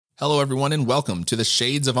Hello, everyone, and welcome to the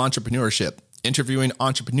Shades of Entrepreneurship, interviewing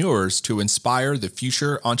entrepreneurs to inspire the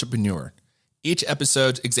future entrepreneur. Each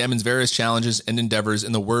episode examines various challenges and endeavors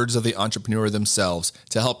in the words of the entrepreneur themselves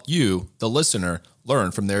to help you, the listener,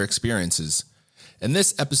 learn from their experiences. In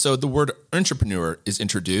this episode, the word entrepreneur is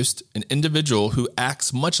introduced, an individual who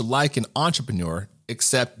acts much like an entrepreneur,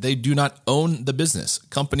 except they do not own the business,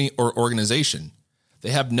 company, or organization.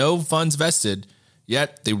 They have no funds vested,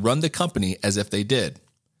 yet they run the company as if they did.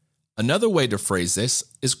 Another way to phrase this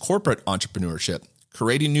is corporate entrepreneurship,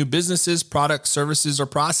 creating new businesses, products, services, or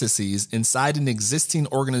processes inside an existing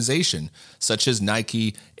organization, such as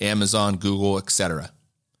Nike, Amazon, Google, etc.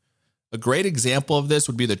 A great example of this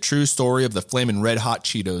would be the true story of the Flamin' Red Hot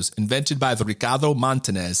Cheetos, invented by Ricardo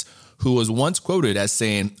Montañez, who was once quoted as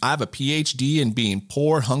saying, "I have a PhD in being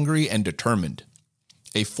poor, hungry, and determined."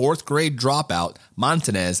 A fourth grade dropout,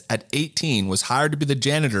 Montañez, at 18, was hired to be the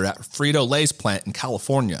janitor at Frito-Lay's plant in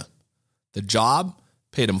California. The job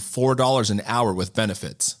paid him $4 an hour with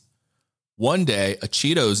benefits. One day, a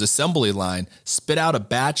Cheetos assembly line spit out a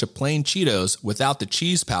batch of plain Cheetos without the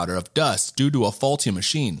cheese powder of dust due to a faulty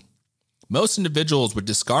machine. Most individuals would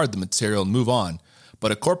discard the material and move on,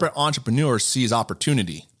 but a corporate entrepreneur sees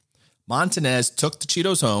opportunity. Montañez took the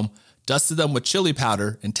Cheetos home, dusted them with chili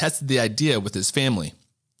powder, and tested the idea with his family.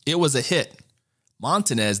 It was a hit.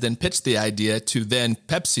 Montañez then pitched the idea to then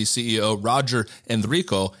Pepsi CEO Roger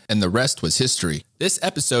Enrico, and the rest was history. This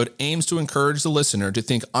episode aims to encourage the listener to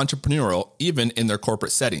think entrepreneurial even in their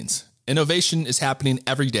corporate settings. Innovation is happening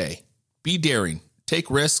every day. Be daring,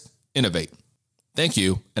 take risks, innovate. Thank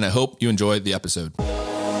you, and I hope you enjoyed the episode.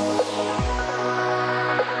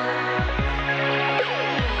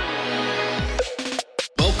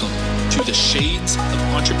 Welcome to the Shades of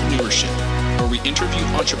Entrepreneurship, where we interview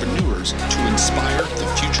entrepreneurs to inspire the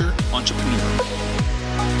future entrepreneur.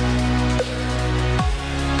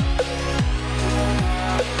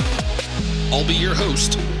 I'll be your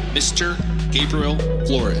host, Mr. Gabriel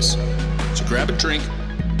Flores. So grab a drink,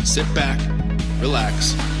 sit back,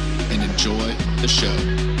 relax, and enjoy the show.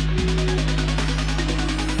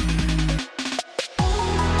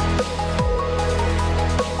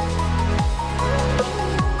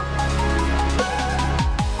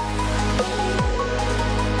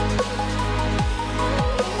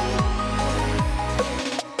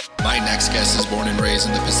 My next guest is born and raised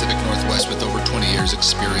in the Pacific Northwest with over 20 years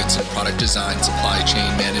experience in product design, supply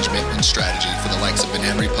chain management, and strategy for the likes of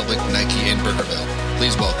Banana Republic, Nike, and Burgerville.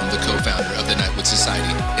 Please welcome the co-founder of the Nightwood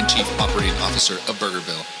Society and Chief Operating Officer of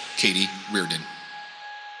Burgerville, Kati Reardon.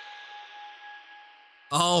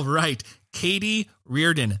 All right, Kati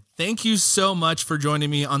Reardon, thank you so much for joining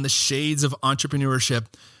me on the Shades of Entrepreneurship.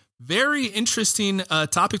 Very interesting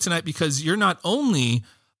topic tonight because you're not only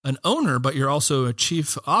an owner, but you're also a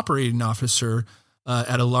chief operating officer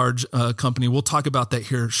at a large company. We'll talk about that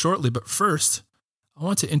here shortly. But first, I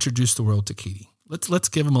want to introduce the world to Kati. Let's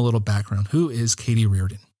give them a little background. Who is Kati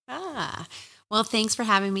Reardon? Well, thanks for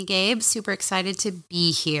having me, Gabe. Super excited to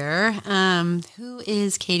be here. Who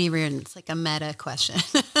is Kati Reardon? It's like a meta question.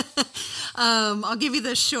 I'll give you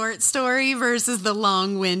the short story versus the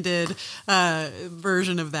long-winded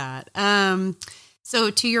version of that. So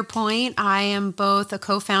to your point, I am both a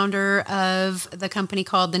co-founder of the company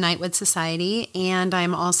called the Nightwood Society, and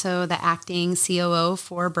I'm also the acting COO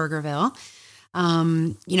for Burgerville.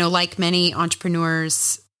 Like many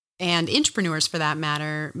entrepreneurs and intrapreneurs for that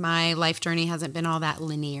matter, my life journey hasn't been all that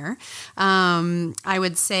linear. I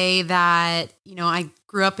would say that, I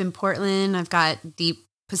grew up in Portland. I've got deep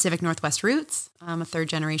Pacific Northwest roots. I'm a third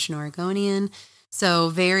generation Oregonian. So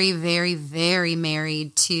very, very, very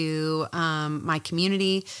married to my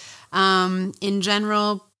community. In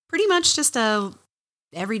general, pretty much just a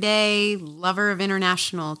everyday lover of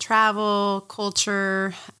international travel,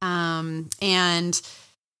 culture, and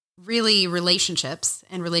really relationships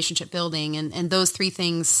and relationship building. And those three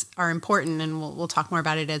things are important, and we'll talk more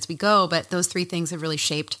about it as we go. But those three things have really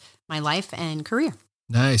shaped my life and career.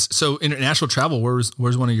 Nice. So international travel, where's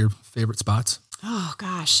one of your favorite spots? Oh,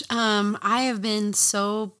 gosh. I have been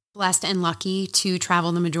so blessed and lucky to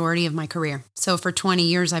travel the majority of my career. So for 20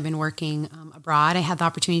 years, I've been working abroad. I had the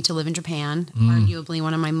opportunity to live in Japan, arguably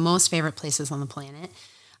one of my most favorite places on the planet.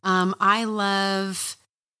 I love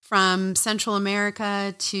from Central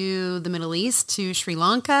America to the Middle East to Sri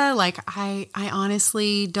Lanka. Like I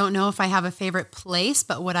honestly don't know if I have a favorite place,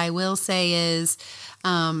 but what I will say is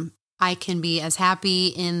I can be as happy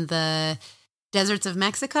in the deserts of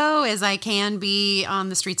Mexico as I can be on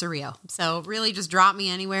the streets of Rio. So really just drop me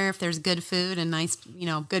anywhere. If there's good food and nice,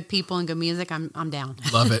 good people and good music, I'm down.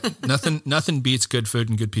 Love it. Nothing beats good food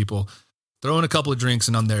and good people. Throw in a couple of drinks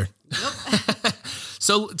and I'm there. Yep.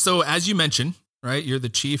 So as you mentioned, right, you're the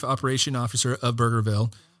chief operation officer of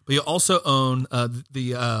Burgerville, but you also own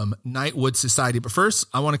the Nightwood Society. But first,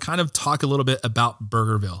 I want to kind of talk a little bit about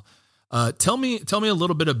Burgerville. Tell me a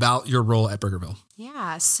little bit about your role at Burgerville.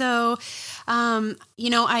 Yeah. So,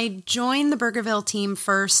 I joined the Burgerville team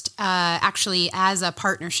first, actually as a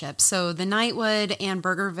partnership. So the Nightwood and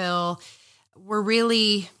Burgerville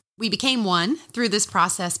we became one through this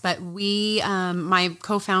process, but my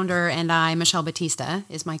co-founder and I, Michelle Batista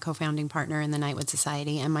is my co-founding partner in the Nightwood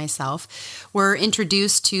Society, and myself were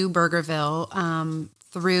introduced to Burgerville,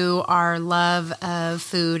 through our love of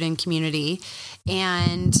food and community.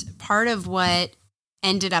 And part of what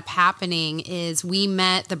ended up happening is we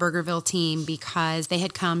met the Burgerville team because they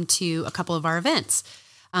had come to a couple of our events.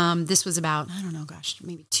 This was about,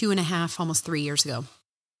 maybe 2.5, almost 3 years ago.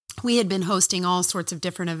 We had been hosting all sorts of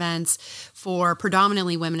different events for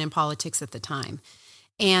predominantly women in politics at the time.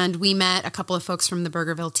 And we met a couple of folks from the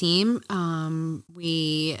Burgerville team.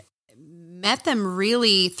 We met them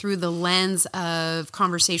really through the lens of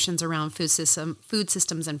conversations around food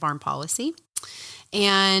systems and farm policy.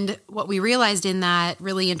 And what we realized in that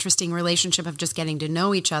really interesting relationship of just getting to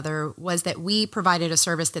know each other was that we provided a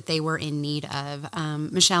service that they were in need of.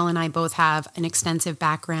 Michelle and I both have an extensive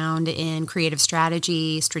background in creative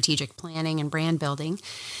strategy, strategic planning, and brand building.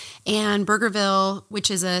 And Burgerville, which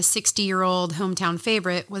is a 60-year-old hometown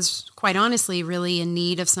favorite, was quite honestly really in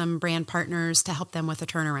need of some brand partners to help them with a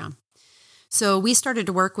turnaround. So we started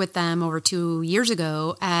to work with them over 2 years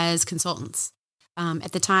ago as consultants.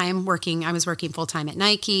 At the time, I was working full-time at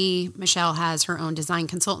Nike. Michelle has her own design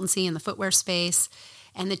consultancy in the footwear space.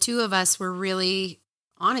 And the two of us were really,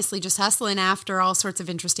 honestly, just hustling after all sorts of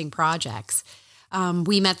interesting projects.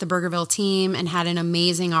 We met the Burgerville team and had an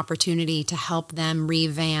amazing opportunity to help them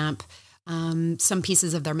revamp some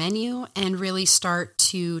pieces of their menu and really start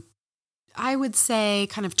to, I would say,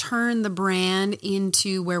 kind of turn the brand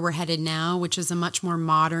into where we're headed now, which is a much more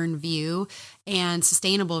modern view and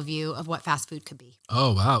sustainable view of what fast food could be.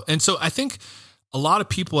 Oh, wow. And so I think a lot of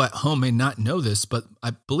people at home may not know this, but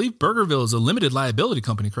I believe Burgerville is a limited liability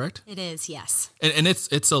company, correct? It is, yes. And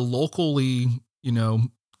it's a locally,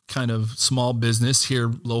 kind of small business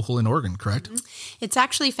here local in Oregon, correct? Mm-hmm. It's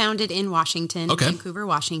actually founded in Washington, Vancouver,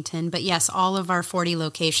 Washington. But yes, all of our 40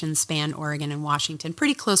 locations span Oregon and Washington,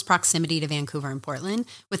 pretty close proximity to Vancouver and Portland,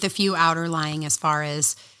 with a few outer lying as far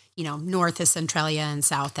as, north as Centralia and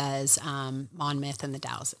south as Monmouth and the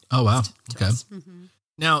Dalles. Oh, wow. Okay. Mm-hmm.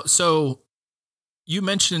 Now, so you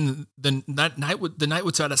mentioned the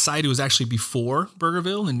Nightwood Society was actually before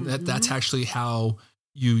Burgerville, and that's actually how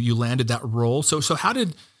you landed that role. So how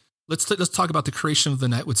did... Let's talk about the creation of the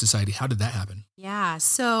Nightwood Society. How did that happen? Yeah.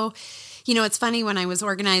 So, it's funny, when I was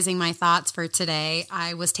organizing my thoughts for today,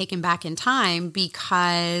 I was taken back in time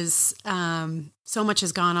because so much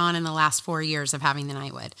has gone on in the last 4 years of having the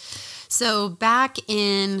Nightwood. So back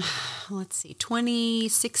in,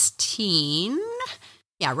 2016,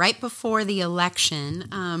 right before the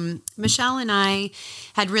election, Michelle and I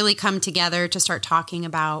had really come together to start talking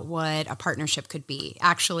about what a partnership could be.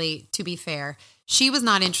 Actually, to be fair, she was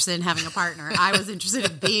not interested in having a partner. I was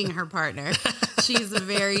interested in being her partner. She's a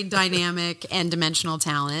very dynamic and dimensional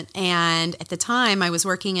talent. And at the time, I was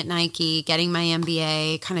working at Nike, getting my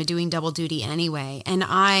MBA, kind of doing double duty anyway. And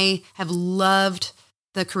I have loved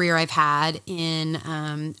the career I've had in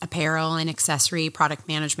apparel and accessory product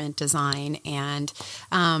management, design, and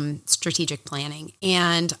strategic planning.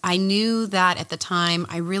 And I knew that at the time,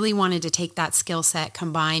 I really wanted to take that skill set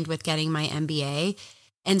combined with getting my MBA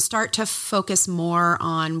and start to focus more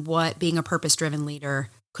on what being a purpose-driven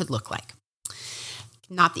leader could look like.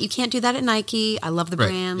 Not that you can't do that at Nike. I love the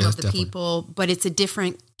brand, love the people, but it's a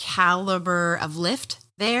different caliber of lift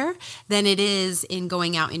there than it is in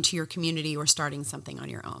going out into your community or starting something on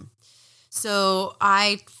your own. So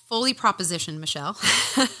I fully propositioned Michelle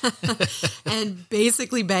and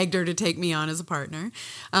basically begged her to take me on as a partner.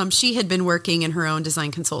 She had been working in her own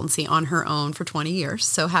design consultancy on her own for 20 years.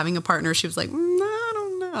 So having a partner, she was like, I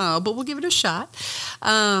don't know, but we'll give it a shot.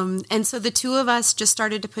 And so the two of us just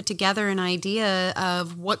started to put together an idea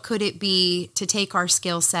of what could it be to take our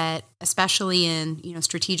skill set, especially in,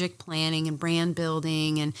 strategic planning and brand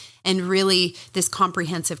building and really this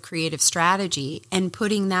comprehensive creative strategy, and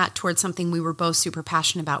putting that towards something we were both super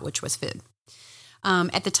passionate about, which was food.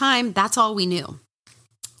 At the time, that's all we knew.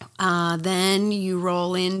 Then you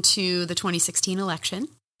roll into the 2016 election,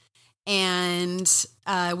 and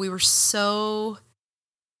we were so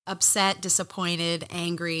upset, disappointed,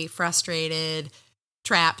 angry, frustrated,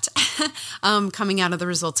 trapped coming out of the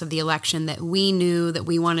results of the election that we knew that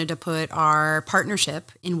we wanted to put our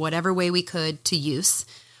partnership in whatever way we could to use.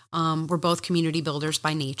 We're both community builders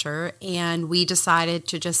by nature. And we decided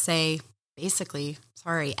to just say, basically,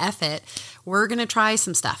 F it. We're going to try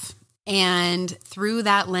some stuff. And through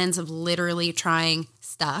that lens of literally trying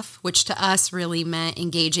stuff, which to us really meant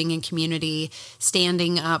engaging in community,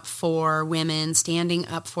 standing up for women, standing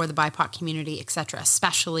up for the BIPOC community, et cetera,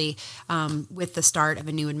 especially with the start of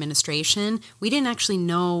a new administration, we didn't actually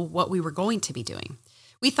know what we were going to be doing.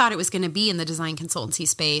 We thought it was going to be in the design consultancy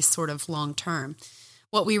space sort of long term.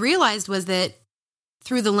 What we realized was that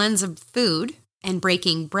through the lens of food and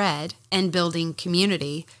breaking bread and building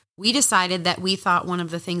community, we decided that we thought one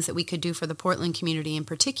of the things that we could do for the Portland community in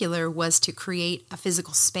particular was to create a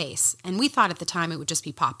physical space. And we thought at the time it would just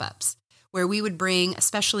be pop-ups where we would bring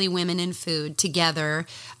especially women in food together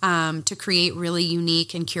to create really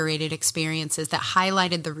unique and curated experiences that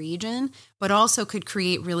highlighted the region, but also could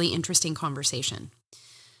create really interesting conversation.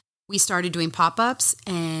 We started doing pop-ups,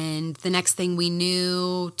 and the next thing we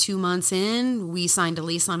knew, 2 months in, we signed a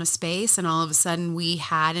lease on a space, and all of a sudden we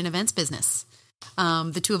had an events business.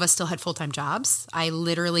 The two of us still had full-time jobs. I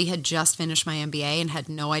literally had just finished my MBA and had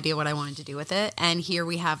no idea what I wanted to do with it. And here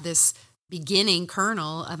we have this beginning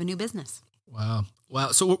kernel of a new business. Wow.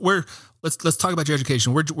 So let's talk about your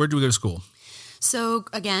education. Where do we go to school? So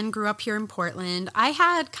again, grew up here in Portland. I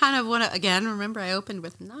had kind of remember I opened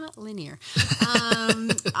with not linear.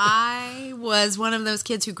 I was one of those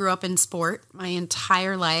kids who grew up in sport my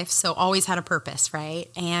entire life. So always had a purpose, right?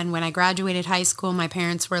 And when I graduated high school, my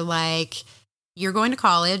parents were like, you're going to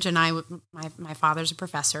college. And my father's a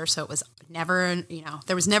professor. So it was never,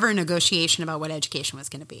 there was never a negotiation about what education was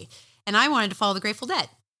going to be. And I wanted to follow the Grateful Dead,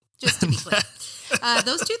 just to be clear.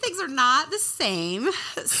 Those two things are not the same.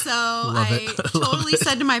 So I totally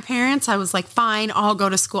said to my parents, I was like, fine, I'll go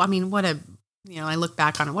to school. I mean, I look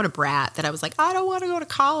back on it, what a brat that I was like, I don't want to go to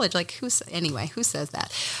college. Like who says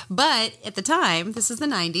that? But at the time, this is the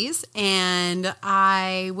 90s, and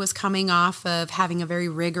I was coming off of having a very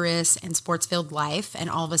rigorous and sports-filled life. And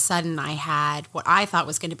all of a sudden I had what I thought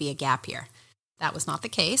was going to be a gap year. That was not the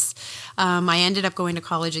case. I ended up going to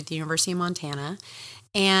college at the University of Montana.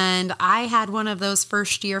 And I had one of those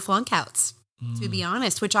first year flunk outs, to be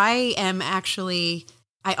honest, which I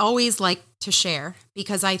always like to share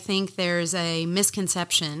because I think there's a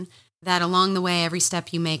misconception that along the way, every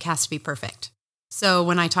step you make has to be perfect. So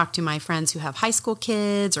when I talk to my friends who have high school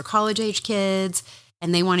kids or college age kids,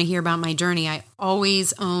 and they want to hear about my journey, I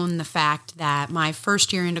always own the fact that my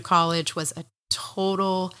first year into college was a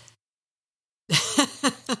total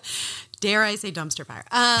dare I say dumpster fire.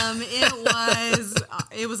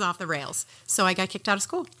 It was off the rails. So I got kicked out of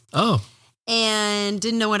school. Oh. And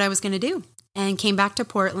didn't know what I was going to do. And came back to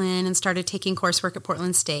Portland and started taking coursework at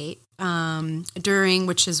Portland State,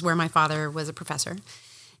 which is where my father was a professor.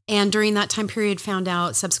 And during that time period, found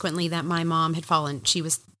out subsequently that my mom had fallen. She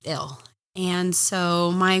was ill. And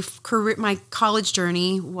so my college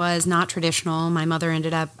journey was not traditional. My mother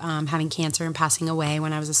ended up having cancer and passing away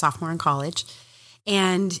when I was a sophomore in college.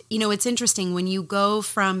 And, it's interesting when you go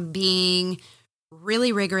from being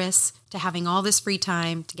really rigorous to having all this free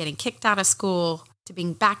time, to getting kicked out of school, to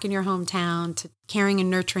being back in your hometown, to caring and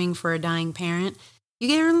nurturing for a dying parent, you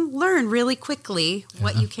get to learn really quickly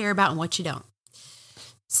what you care about and what you don't.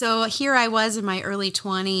 So here I was in my early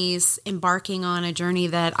 20s embarking on a journey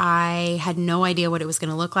that I had no idea what it was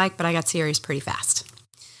going to look like, but I got serious pretty fast.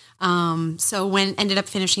 So ended up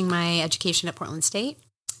finishing my education at Portland State,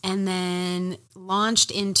 and then launched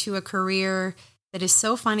into a career that is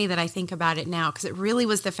so funny that I think about it now, because it really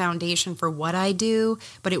was the foundation for what I do,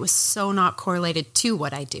 but it was so not correlated to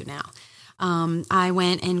what I do now. I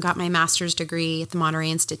went and got my master's degree at the Monterey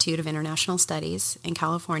Institute of International Studies in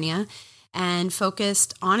California, and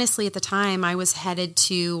focused, honestly, at the time, I was headed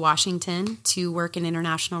to Washington to work in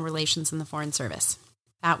international relations in the Foreign Service.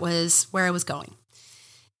 That was where I was going.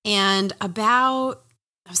 And I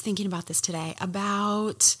was thinking about this today,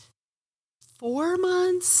 about 4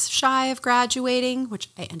 months shy of graduating, which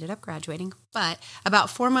I ended up graduating, but about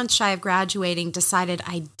 4 months shy of graduating, decided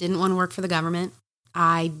I didn't want to work for the government.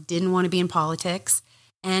 I didn't want to be in politics.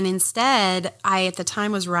 And instead, I, at the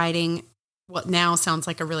time, was writing what now sounds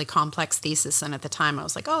like a really complex thesis. And at the time, I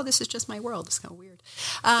was like, oh, this is just my world. It's kind of weird.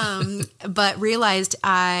 But realized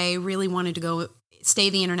I really wanted to stay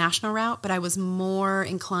the international route, but I was more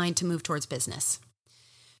inclined to move towards business.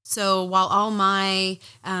 So while all my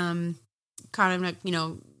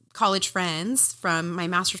college friends from my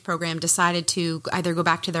master's program decided to either go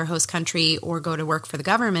back to their host country or go to work for the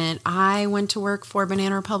government, I went to work for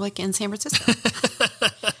Banana Republic in San Francisco.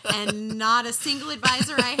 and not a single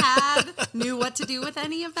advisor I had knew what to do with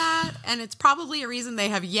any of that. And it's probably a reason they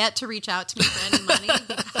have yet to reach out to me for any money,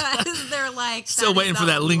 because they're like, still waiting for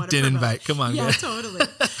that LinkedIn invite. Come on, yeah, guys. Totally.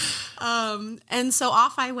 And so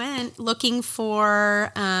off I went looking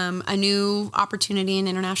for a new opportunity in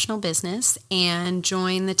international business, and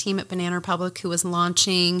joined the team at Banana Republic, who was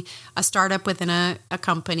launching a startup within a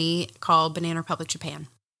company called Banana Republic Japan.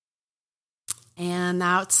 And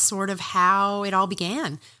that's sort of how it all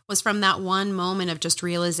began, was from that one moment of just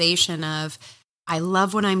realization of, I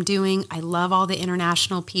love what I'm doing. I love all the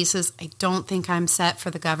international pieces. I don't think I'm set for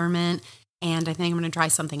the government, and I think I'm going to try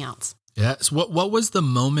something else. Yeah. So what was the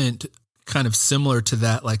moment kind of similar to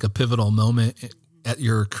that, like a pivotal moment at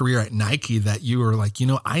your career at Nike, that you were like,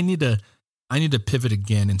 I need to pivot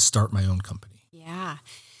again and start my own company? Yeah.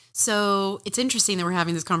 So it's interesting that we're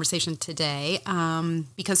having this conversation today,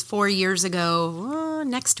 because 4 years ago,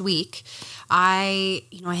 next week, I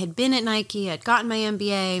had been at Nike, I'd gotten my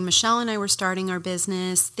MBA, Michelle and I were starting our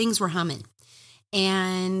business, things were humming.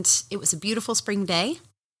 And it was a beautiful spring day.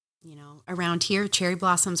 Around here, cherry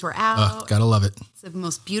blossoms were out. Gotta love it. It's the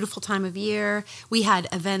most beautiful time of year. We had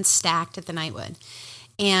events stacked at the Nightwood.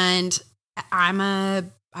 And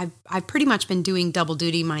I've pretty much been doing double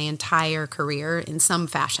duty my entire career in some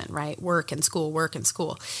fashion, right? Work and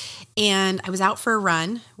school. And I was out for a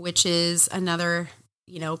run, which is another,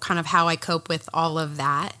 kind of how I cope with all of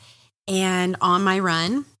that. And on my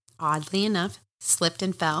run, oddly enough, slipped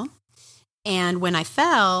and fell. And when I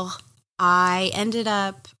fell, I ended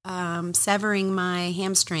up severing my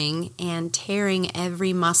hamstring and tearing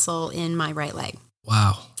every muscle in my right leg.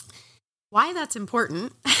 Wow. Why that's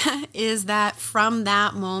important is that from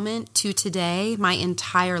that moment to today, my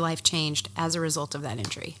entire life changed as a result of that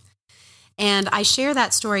injury. And I share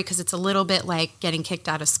that story because it's a little bit like getting kicked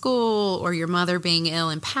out of school or your mother being ill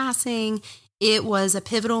and passing. It was a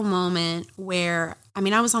pivotal moment where,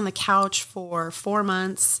 I was on the couch for 4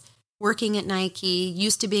 months, working at Nike,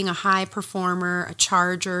 used to being a high performer, a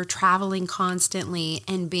charger, traveling constantly,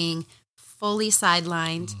 and being fully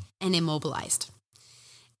sidelined and immobilized.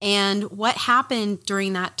 And what happened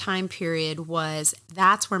during that time period was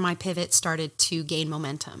that's where my pivot started to gain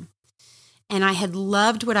momentum. And I had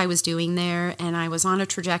loved what I was doing there, and I was on a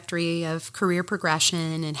trajectory of career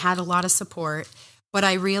progression and had a lot of support. But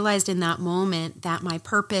I realized in that moment that my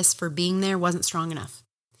purpose for being there wasn't strong enough.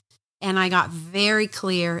 And I got very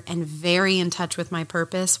clear and very in touch with my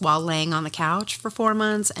purpose while laying on the couch for 4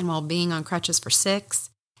 months, and while being on crutches for 6,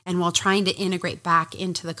 and while trying to integrate back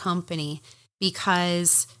into the company.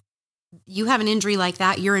 Because you have an injury like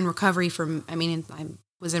that, you're in recovery from, I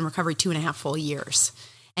was in recovery 2.5 full years.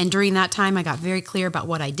 And during that time, I got very clear about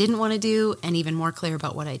what I didn't want to do, and even more clear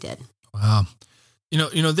about what I did. Wow.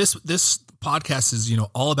 This podcast is,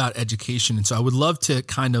 all about education. And so I would love to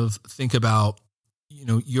kind of think about,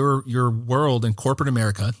 your world in corporate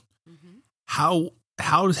America. Mm-hmm. How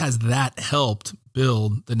has that helped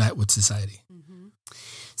build the Nightwood Society? Mm-hmm.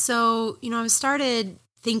 So, I started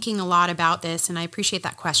thinking a lot about this, and I appreciate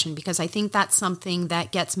that question, because I think that's something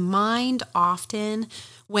that gets mined often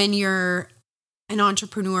when you're an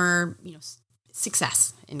entrepreneur,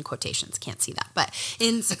 success in quotations, can't see that, but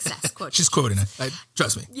in success quotes. She's quoting it.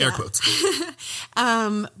 Trust me, yeah. Air quotes.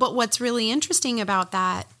 But what's really interesting about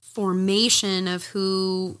that formation of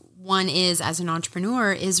who one is as an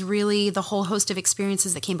entrepreneur is really the whole host of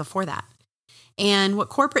experiences that came before that. And what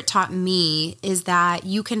corporate taught me is that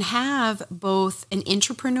you can have both an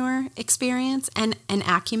entrepreneur experience and an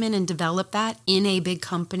acumen and develop that in a big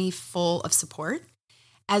company full of support,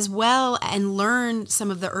 as well, and learn some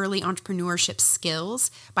of the early entrepreneurship skills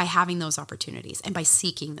by having those opportunities and by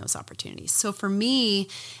seeking those opportunities. So for me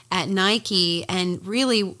at Nike, and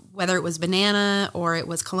really whether it was Banana or it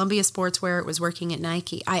was Columbia Sportswear, it was working at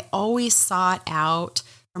Nike, I always sought out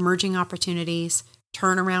emerging opportunities,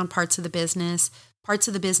 turnaround parts of the business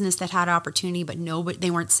that had opportunity, but they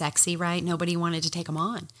weren't sexy, right? Nobody wanted to take them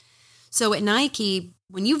on. So at Nike,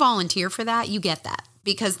 when you volunteer for that, you get that,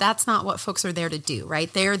 because that's not what folks are there to do,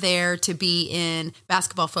 right? They're there to be in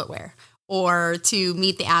basketball footwear or to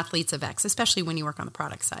meet the athletes of X, especially when you work on the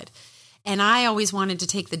product side. And I always wanted to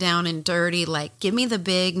take the down and dirty, like, give me the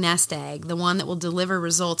big nest egg, the one that will deliver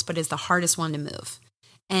results, but is the hardest one to move.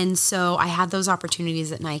 And so I had those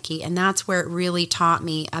opportunities at Nike, and that's where it really taught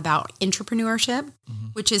me about entrepreneurship,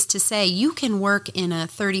 which is to say you can work in a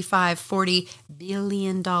 $35, $40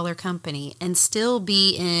 billion company and still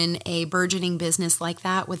be in a burgeoning business like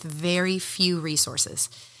that with very few resources.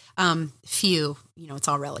 Few, it's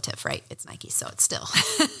all relative, right? It's Nike, so it's still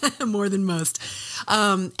more than most.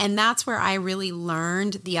 And that's where I really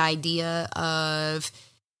learned the idea of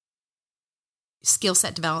skill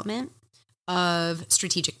set development, of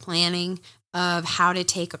strategic planning, of how to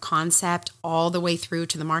take a concept all the way through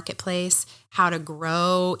to the marketplace, how to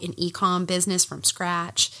grow an e-com business from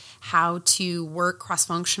scratch, how to work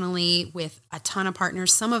cross-functionally with a ton of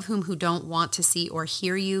partners, some of whom who don't want to see or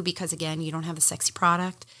hear you because, again, you don't have a sexy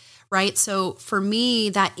product, right? So for me,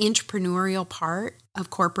 that entrepreneurial part of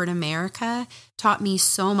corporate America taught me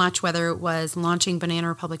so much, whether it was launching Banana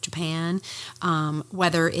Republic Japan,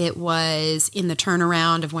 whether it was in the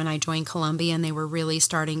turnaround of when I joined Columbia and they were really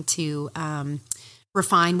starting to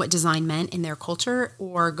refine what design meant in their culture,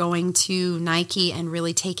 or going to Nike and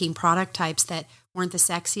really taking product types that weren't the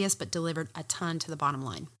sexiest but delivered a ton to the bottom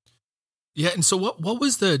line. Yeah. And so what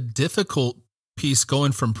was the difficult piece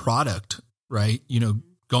going from product, right? You know,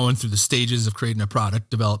 going through the stages of creating a product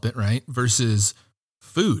development, right? Versus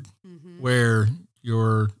food, where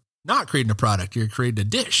you're not creating a product, you're creating a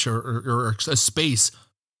dish or a space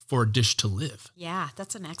for a dish to live. Yeah,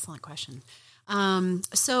 that's an excellent question.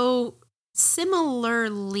 So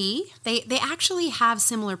similarly, they actually have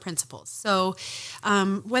similar principles. So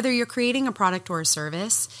whether you're creating a product or a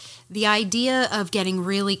service, the idea of getting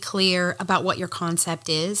really clear about what your concept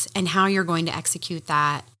is and how you're going to execute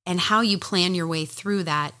that and how you plan your way through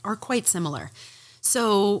that are quite similar.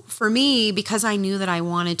 So for me, because I knew that I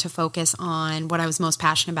wanted to focus on what I was most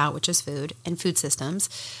passionate about, which is food and food systems,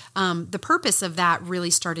 the purpose of that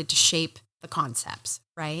really started to shape the concepts,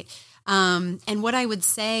 right? And what I would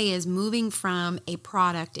say is moving from a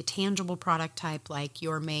product, a tangible product type, like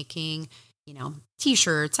you're making, you know,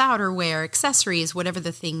 t-shirts, outerwear, accessories, whatever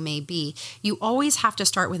the thing may be, you always have to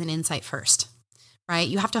start with an insight first, right?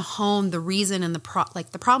 You have to hone the reason and the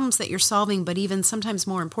problems that you're solving, but even sometimes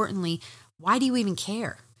more importantly, why do you even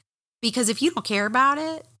care? Because if you don't care about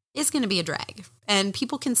it, it's going to be a drag. And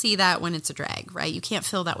people can see that when it's a drag, right? You can't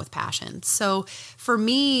fill that with passion. So for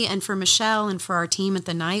me and for Michelle and for our team at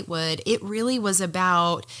the Nightwood, it really was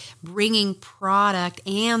about bringing product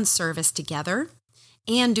and service together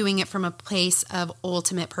and doing it from a place of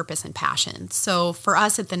ultimate purpose and passion. So for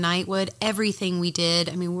us at the Nightwood, everything we did,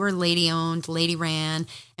 I mean, we're lady owned, lady ran,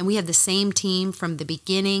 and we had the same team from the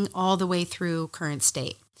beginning all the way through current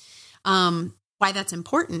state. Why that's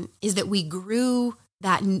important is that we grew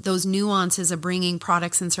those nuances of bringing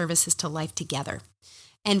products and services to life together.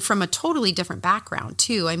 And from a totally different background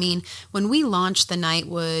too. I mean, when we launched the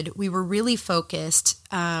Nightwood, we were really focused,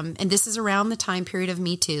 and this is around the time period of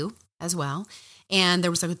Me Too as well. And there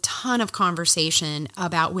was a ton of conversation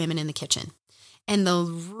about women in the kitchen and the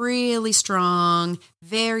really strong,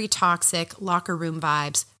 very toxic locker room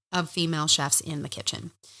vibes of female chefs in the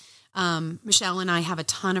kitchen. Michelle and I have a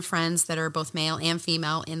ton of friends that are both male and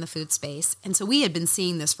female in the food space. And so we had been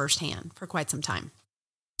seeing this firsthand for quite some time.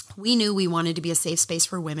 We knew we wanted to be a safe space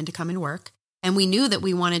for women to come and work. And we knew that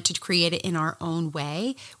we wanted to create it in our own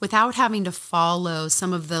way without having to follow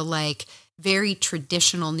some of the very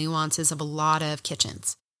traditional nuances of a lot of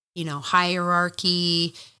kitchens, you know,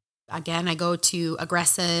 hierarchy. Again, I go to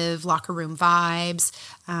aggressive locker room vibes,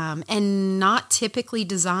 and not typically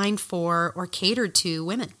designed for or catered to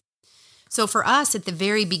women. So for us at the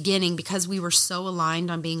very beginning, because we were so aligned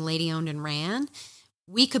on being lady owned and ran,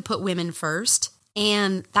 we could put women first,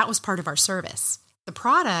 and that was part of our service. The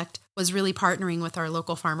product was really partnering with our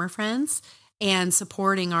local farmer friends and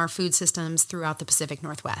supporting our food systems throughout the Pacific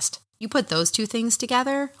Northwest. You put those two things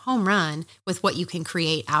together, home run with what you can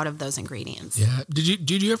create out of those ingredients. Yeah.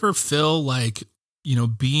 Did you ever feel like, you know,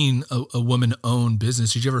 being a woman-owned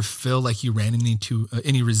business, did you ever feel like you ran into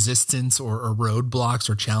any resistance or roadblocks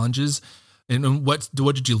or challenges? And what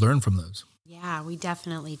did you learn from those? Yeah, we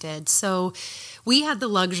definitely did. So we had the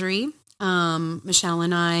luxury, Michelle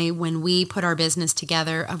and I, when we put our business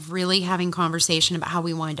together, of really having conversation about how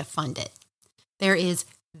we wanted to fund it. There is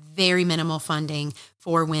very minimal funding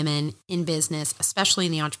for women in business, especially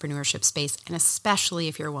in the entrepreneurship space, and especially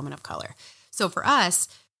if you're a woman of color. So for us,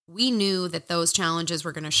 we knew that those challenges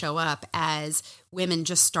were going to show up as women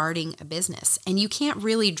just starting a business. And you can't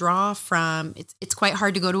really draw from, it's quite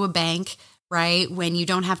hard to go to a bank, right? When you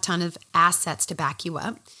don't have a ton of assets to back you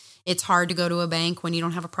up. It's hard to go to a bank when you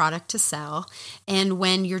don't have a product to sell and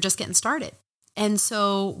when you're just getting started. And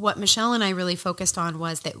so what Michelle and I really focused on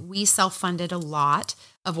was that we self-funded a lot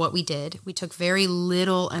of what we did. We took very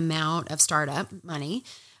little amount of startup money.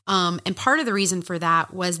 And part of the reason for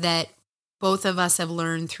that was that both of us have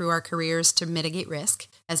learned through our careers to mitigate risk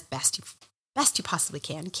as best you possibly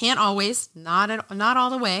can. Can't always, not all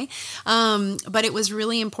the way. But it was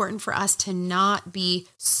really important for us to not be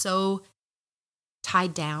so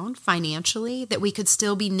tied down financially that we could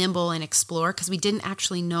still be nimble and explore because we didn't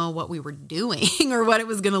actually know what we were doing or what it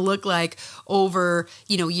was going to look like over,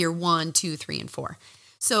 year 1, 2, 3, and 4.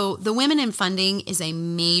 So the women in funding is a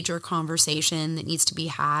major conversation that needs to be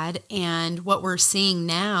had. And what we're seeing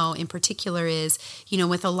now in particular is,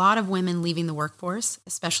 with a lot of women leaving the workforce,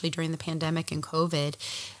 especially during the pandemic and COVID,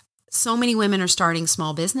 so many women are starting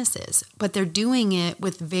small businesses, but they're doing it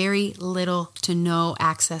with very little to no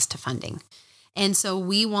access to funding. And so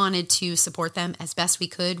we wanted to support them as best we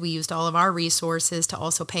could. We used all of our resources to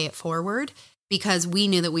also pay it forward because we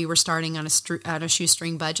knew that we were starting on a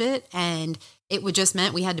shoestring budget, and it would just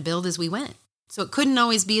meant we had to build as we went. So it couldn't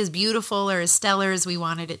always be as beautiful or as stellar as we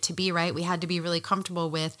wanted it to be, right? We had to be really comfortable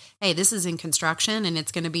with, hey, this is in construction and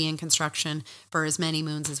it's going to be in construction for as many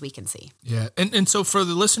moons as we can see. Yeah. And so for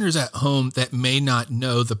the listeners at home that may not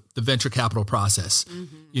know the venture capital process,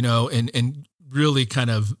 and really kind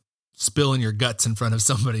of spilling your guts in front of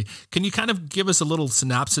somebody, can you kind of give us a little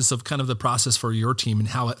synopsis of kind of the process for your team and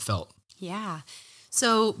how it felt? Yeah.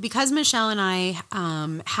 So because Michelle and I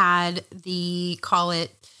had the, call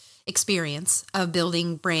it, experience of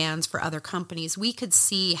building brands for other companies, we could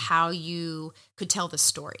see how you could tell the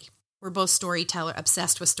story. We're both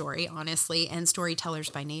obsessed with story, honestly, and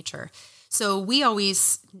storytellers by nature. So we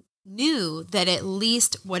always knew that at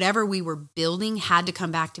least whatever we were building had to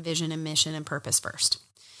come back to vision and mission and purpose first.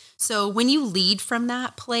 So when you lead from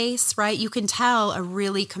that place, right, you can tell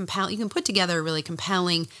you can put together a really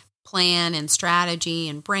compelling plan and strategy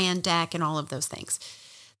and brand deck and all of those things.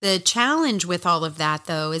 The challenge with all of that,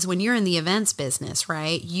 though, is when you're in the events business,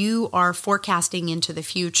 right, you are forecasting into the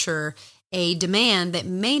future a demand that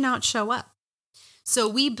may not show up. So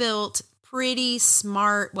we built pretty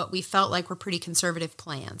smart, what we felt like were pretty conservative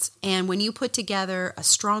plans. And when you put together a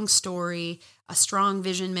strong story, a strong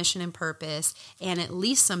vision, mission, and purpose, and at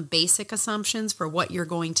least some basic assumptions for what you're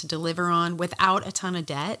going to deliver on without a ton of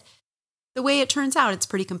debt, the way it turns out, it's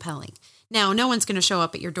pretty compelling. Now, no one's going to show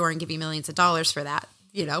up at your door and give you millions of dollars for that,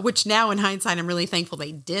 which now in hindsight, I'm really thankful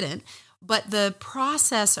they didn't. But the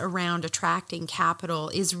process around attracting capital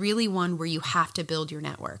is really one where you have to build your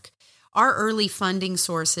network. Our early funding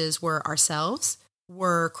sources were ourselves,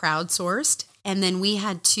 were crowdsourced, and then we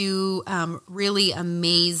had two really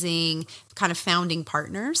amazing kind of founding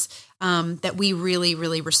partners that we really,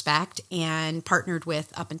 really respect and partnered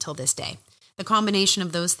with up until this day. The combination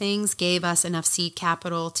of those things gave us enough seed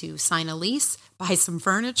capital to sign a lease, buy some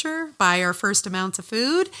furniture, buy our first amounts of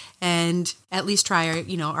food, and at least try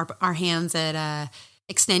our hands at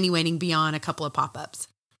extenuating beyond a couple of pop-ups.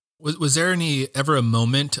 Was there ever a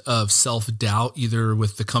moment of self-doubt, either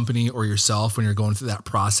with the company or yourself, when you're going through that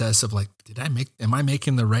process of like, am I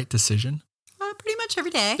making the right decision? Pretty much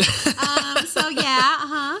every day.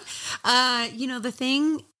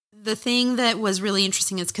 The thing that was really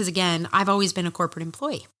interesting is because, again, I've always been a corporate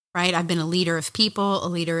employee, right? I've been a leader of people, a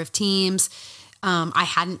leader of teams. I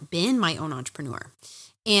hadn't been my own entrepreneur.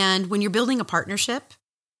 And when you're building a partnership,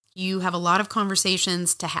 you have a lot of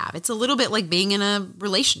conversations to have. It's a little bit like being in a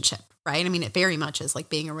relationship, right? I mean, it very much is like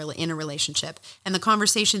being in a relationship. And the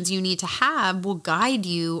conversations you need to have will guide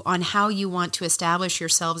you on how you want to establish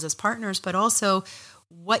yourselves as partners, but also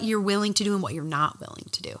what you're willing to do and what you're not willing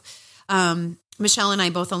to do. Michelle and I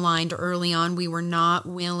both aligned early on. We were not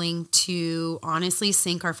willing to honestly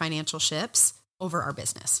sink our financial ships over our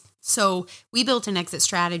business. So we built an exit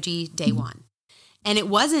strategy day one. And it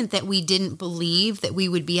wasn't that we didn't believe that we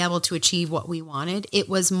would be able to achieve what we wanted. It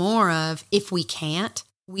was more of, if we can't,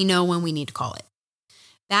 we know when we need to call it.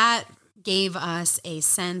 That gave us a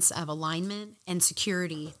sense of alignment and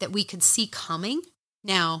security that we could see coming.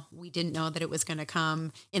 Now, we didn't know that it was going to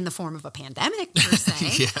come in the form of a pandemic, per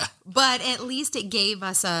se, Yeah. But at least it gave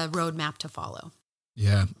us a roadmap to follow.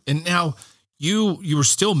 Yeah. And now you were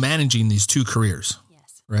still managing these two careers.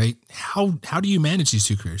 Yes. Right? How do you manage these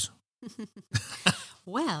two careers?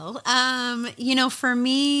 Well, for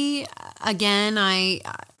me, again, I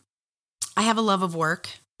have a love of work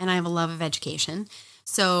and I have a love of education.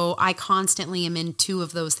 So I constantly am in two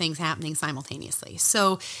of those things happening simultaneously.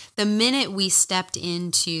 So the minute we stepped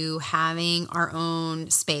into having our own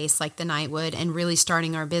space like the Nightwood and really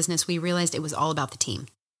starting our business, we realized it was all about the team.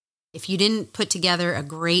 If you didn't put together a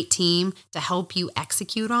great team to help you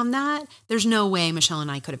execute on that, there's no way Michelle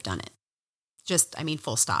and I could have done it.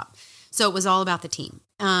 Full stop. So it was all about the team.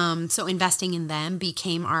 So investing in them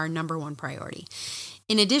became our number one priority.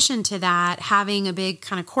 In addition to that, having a big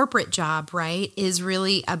kind of corporate job, right, is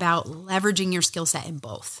really about leveraging your skill set in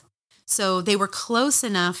both. So they were close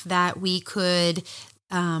enough that we could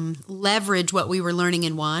leverage what we were learning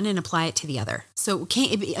in one and apply it to the other. So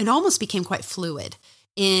it almost became quite fluid.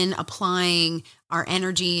 in applying our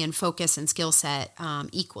energy and focus and skill set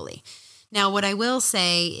equally. Now, what I will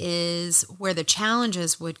say is where the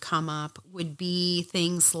challenges would come up would be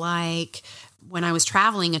things like when I was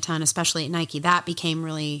traveling a ton, especially at Nike, that became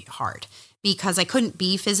really hard because I couldn't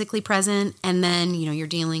be physically present. And then, you're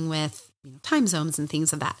dealing with time zones and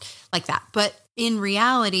things of that, like that. But in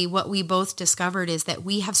reality, what we both discovered is that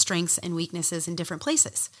we have strengths and weaknesses in different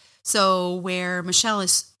places. So where Michelle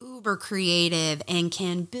is uber creative and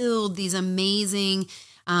can build these amazing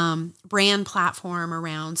brand platform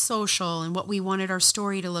around social and what we wanted our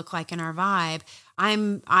story to look like and our vibe,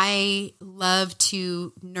 I love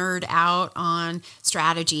to nerd out on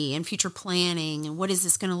strategy and future planning and what is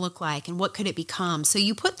this going to look like and what could it become. So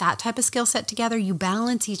you put that type of skill set together, you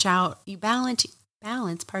balance each other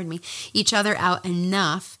out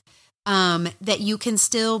enough that you can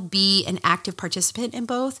still be an active participant in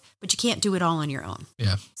both, but you can't do it all on your own.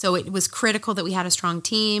 Yeah. So it was critical that we had a strong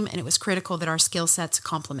team, and it was critical that our skill sets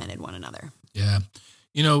complemented one another. Yeah.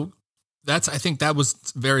 I think that was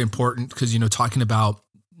very important because, talking about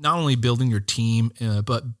not only building your team,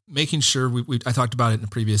 but making sure I talked about it in a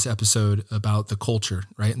previous episode about the culture,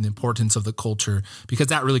 right? And the importance of the culture, because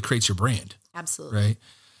that really creates your brand. Absolutely. Right.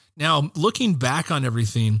 Now, looking back on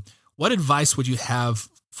everything, what advice would you have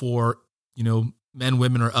for, men,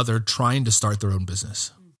 women, or other trying to start their own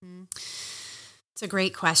business? Mm-hmm. It's a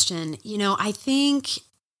great question. I think,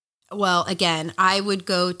 again, I would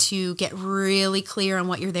go to get really clear on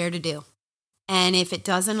what you're there to do. And if it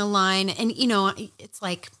doesn't align, and it's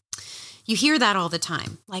like, you hear that all the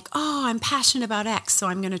time, like, oh, I'm passionate about X, so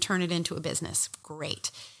I'm going to turn it into a business.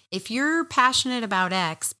 Great. If you're passionate about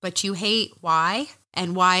X, but you hate Y,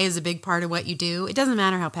 and Y is a big part of what you do, it doesn't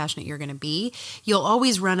matter how passionate you're going to be. You'll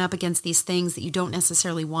always run up against these things that you don't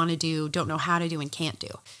necessarily want to do, don't know how to do, and can't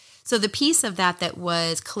do. So the piece of that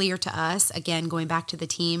was clear to us, again, going back to the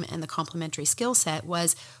team and the complementary skill set,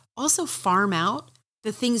 was also farm out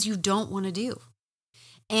the things you don't want to do.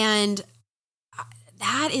 And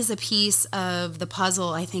that is a piece of the puzzle,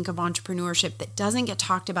 I think, of entrepreneurship that doesn't get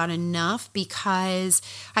talked about enough, because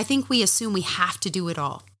I think we assume we have to do it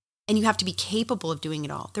all and you have to be capable of doing it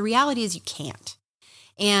all. The reality is you can't.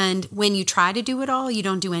 And when you try to do it all, you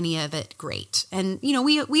don't do any of it great. And,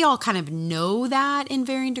 we all kind of know that in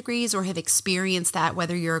varying degrees, or have experienced that,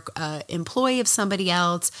 whether you're an employee of somebody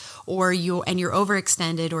else or you're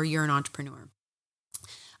overextended, or you're an entrepreneur.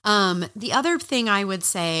 The other thing I would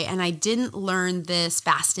say, and I didn't learn this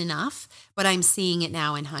fast enough, but I'm seeing it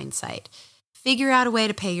now in hindsight, figure out a way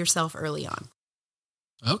to pay yourself early on.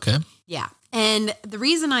 Okay. Yeah. And the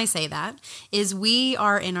reason I say that is we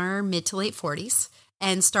are in our mid to late 40s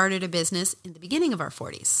and started a business in the beginning of our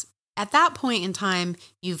 40s. At that point in time,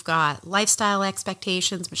 you've got lifestyle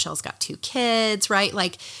expectations. Michelle's got 2 kids, right?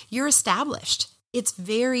 Like, you're established. It's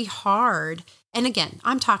very hard. And again,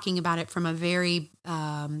 I'm talking about it from a very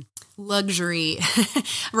luxury,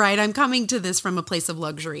 right? I'm coming to this from a place of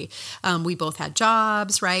luxury. We both had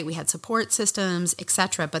jobs, right? We had support systems,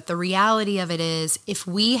 etc. But the reality of it is, if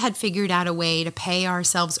we had figured out a way to pay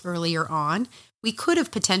ourselves earlier on, we could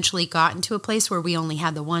have potentially gotten to a place where we only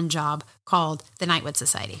had the one job called the Nightwood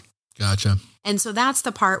Society. Gotcha. And so that's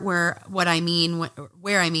the part where I mean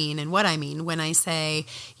when I say,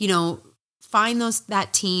 find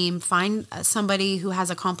that team, find somebody who has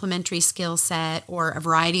a complementary skill set or a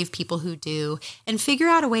variety of people who do, and figure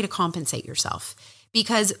out a way to compensate yourself.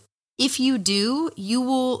 Because if you do, you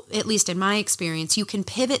will, at least in my experience, you can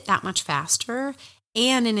pivot that much faster.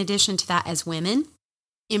 And in addition to that, as women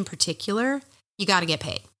in particular, you got to get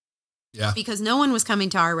paid. Yeah. Because no one was coming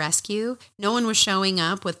to our rescue. No one was showing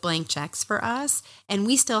up with blank checks for us. And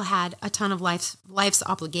we still had a ton of life's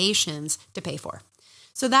obligations to pay for.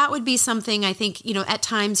 So that would be something, I think, at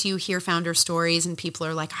times you hear founder stories and people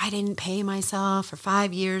are like, I didn't pay myself for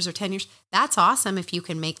 5 years or 10 years. That's awesome if you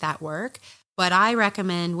can make that work. But I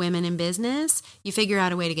recommend women in business, you figure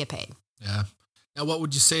out a way to get paid. Yeah. Now, what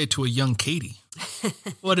would you say to a young Kati?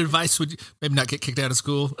 What advice would you, maybe not get kicked out of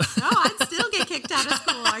school? No, I'd still get kicked out of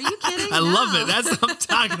school. Are you kidding? I love it. That's what I'm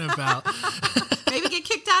talking about. Maybe get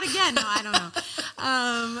kicked out again. No, I don't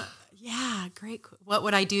know. Yeah, great. What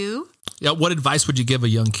would I do? Yeah. What advice would you give a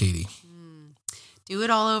young Kati? Do it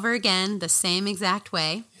all over again, the same exact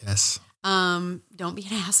way. Yes. Don't be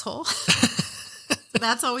an asshole. So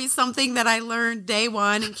that's always something that I learned day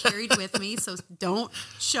one and carried with me. So don't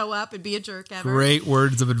show up and be a jerk ever. Great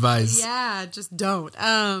words of advice. Yeah, just don't.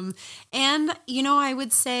 And, I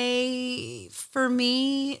would say for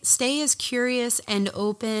me, stay as curious and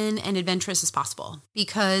open and adventurous as possible,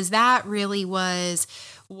 because that really was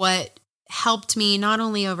what helped me not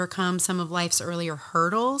only overcome some of life's earlier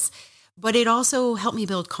hurdles, But it also helped me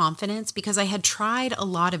build confidence because I had tried a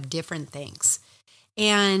lot of different things.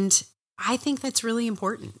 And I think that's really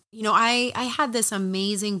important. I had this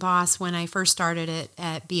amazing boss when I first started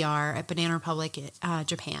at BR, at Banana Republic,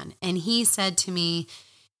 Japan. And he said to me,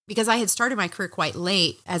 because I had started my career quite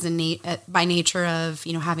late by nature of,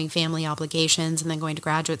 having family obligations and then going to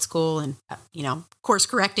graduate school and, course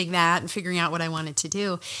correcting that and figuring out what I wanted to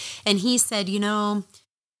do. And he said,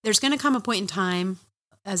 there's going to come a point in time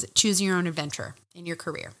as choosing your own adventure in your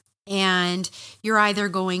career. And you're either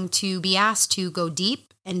going to be asked to go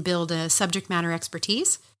deep and build a subject matter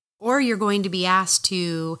expertise, or you're going to be asked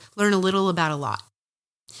to learn a little about a lot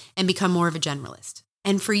and become more of a generalist.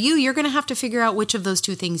 And for you, you're going to have to figure out which of those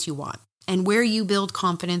two things you want and where you build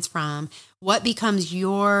confidence from, what becomes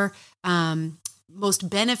your most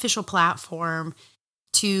beneficial platform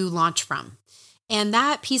to launch from. And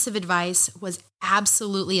that piece of advice was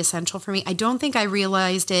absolutely essential for me. I don't think I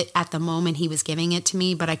realized it at the moment he was giving it to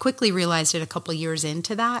me, but I quickly realized it a couple of years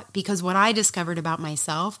into that, because what I discovered about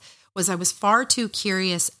myself was I was far too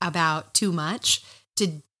curious about too much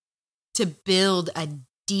to build a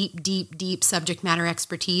deep subject matter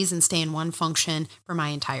expertise and stay in one function for my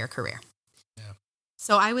entire career. Yeah.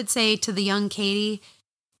 So I would say to the young Katie,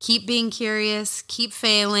 keep being curious, keep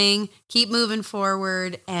failing, keep moving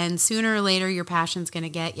forward, and sooner or later your passion's going to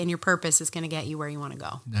get, and your purpose is going to get you where you want to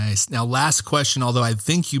go. Nice. Now, last question, although I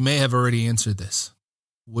think you may have already answered this.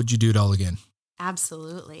 Would you do it all again?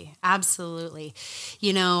 Absolutely. Absolutely.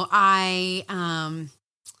 I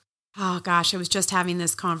was just having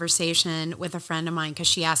this conversation with a friend of mine because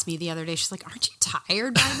she asked me the other day, she's like, aren't you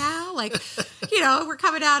tired by now? Like, we're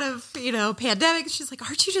coming out of, pandemic. She's like,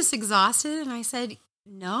 aren't you just exhausted? And I said,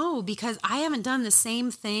 no, because I haven't done the same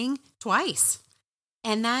thing twice.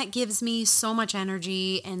 And that gives me so much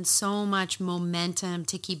energy and so much momentum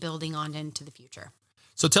to keep building on into the future.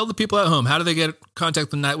 So tell the people at home, how do they get contact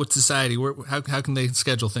with Nightwood Society? How can they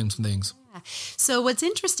schedule things? Yeah. So what's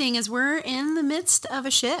interesting is we're in the midst of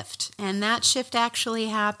a shift, and that shift actually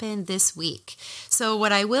happened this week. So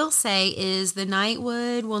what I will say is the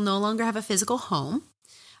Nightwood will no longer have a physical home.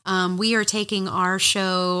 We are taking our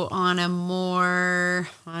show on a more,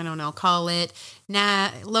 call it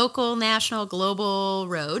local, national, global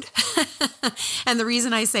road. And the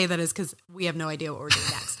reason I say that is because we have no idea what we're doing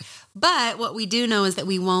next. But what we do know is that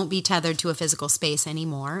we won't be tethered to a physical space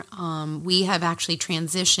anymore. We have actually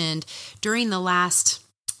transitioned during the last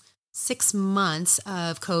 6 months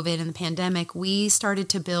of COVID and the pandemic. We started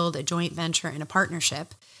to build a joint venture and a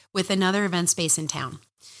partnership with another event space in town.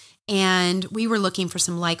 And we were looking for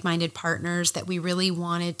some like-minded partners that we really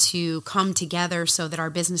wanted to come together so that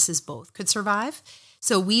our businesses both could survive.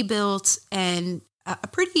 So we built a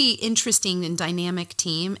pretty interesting and dynamic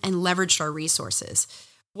team and leveraged our resources.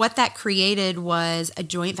 What that created was a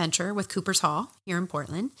joint venture with Cooper's Hall here in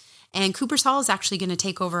Portland. And Cooper's Hall is actually going to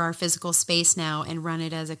take over our physical space now and run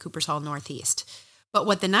it as a Cooper's Hall Northeast. But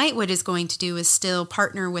what the Nightwood is going to do is still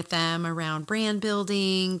partner with them around brand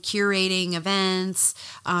building, curating events,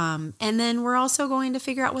 and then we're also going to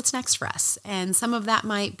figure out what's next for us. And some of that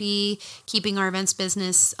might be keeping our events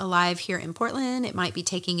business alive here in Portland. It might be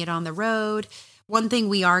taking it on the road. One thing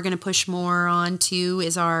we are going to push more on too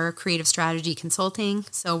is our creative strategy consulting.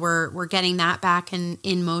 So we're getting that back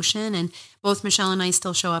in motion, and both Michelle and I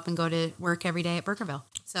still show up and go to work every day at Burgerville.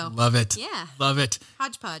 So love it. Yeah. Love it.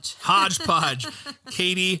 Hodgepodge.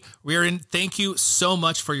 Kati Reardon, thank you so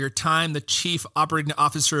much for your time, the Chief Operating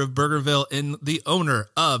Officer of Burgerville and the owner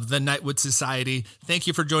of the Nightwood Society. Thank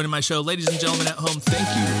you for joining my show. Ladies and gentlemen at home, thank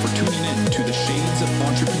you for tuning in to the Shades of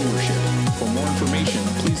Entrepreneurship. For more information,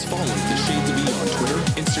 please follow the Shades of E on Twitter,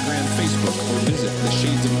 Instagram, Facebook, or visit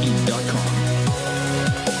theshadesofE.com.